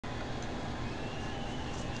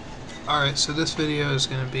Alright, so this video is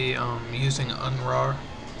going to be using unrar.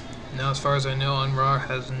 Now, as far as I know, unrar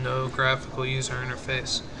has no graphical user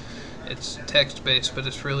interface. It's text-based, but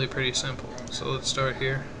it's really pretty simple. So let's start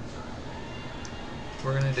here.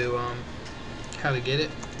 We're going to do how to get it.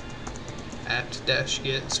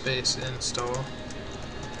 apt-get space install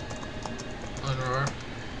unrar.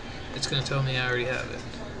 It's going to tell me I already have it.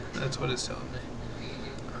 That's what it's telling me.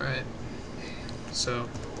 Alright, so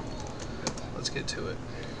let's get to it.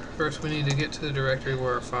 First we need to get to the directory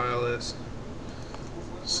where our file is.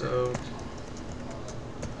 So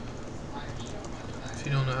if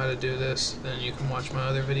you don't know how to do this, then you can watch my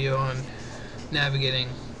other video on navigating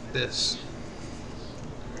this.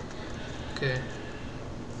 Okay,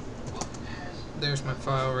 there's my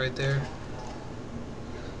file right there.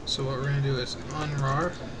 So what we're going to do is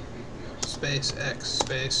unrar space x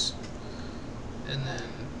space, and then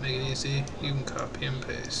make it easy, you can copy and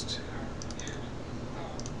paste.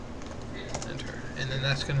 Enter. And then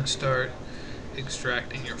that's going to start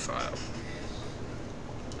extracting your file.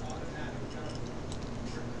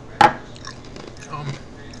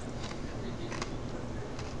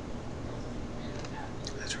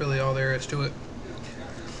 That's really all there is to it.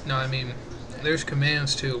 No, I mean, there's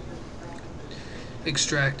commands to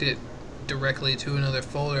extract it directly to another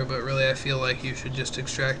folder, but really I feel like you should just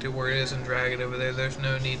extract it where it is and drag it over there. There's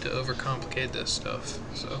no need to overcomplicate this stuff.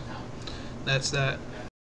 So that's that.